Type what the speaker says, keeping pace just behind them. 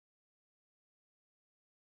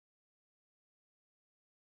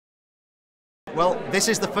Well, this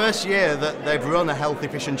is the first year that they've run a healthy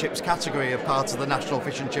fish and chips category as part of the National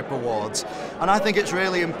Fish and Chip Awards, and I think it's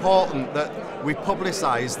really important that we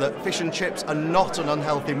publicise that fish and chips are not an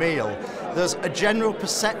unhealthy meal. There's a general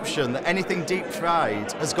perception that anything deep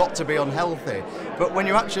fried has got to be unhealthy, but when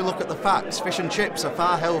you actually look at the facts, fish and chips are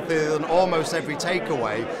far healthier than almost every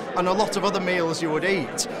takeaway and a lot of other meals you would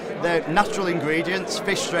eat. They're natural ingredients,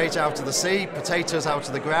 fish straight out of the sea, potatoes out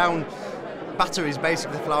of the ground. Batter is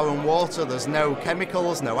basically flour and water. There's no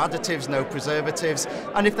chemicals, no additives, no preservatives,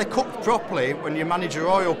 and if they're cooked properly, when you manage your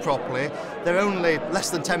oil properly, they're only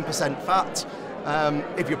less than 10% fat.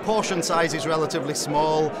 If your portion size is relatively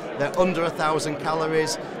small, they're under 1,000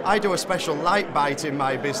 calories. I do a special light bite in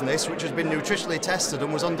my business which has been nutritionally tested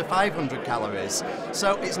and was under 500 calories,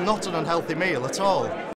 so it's not an unhealthy meal at all.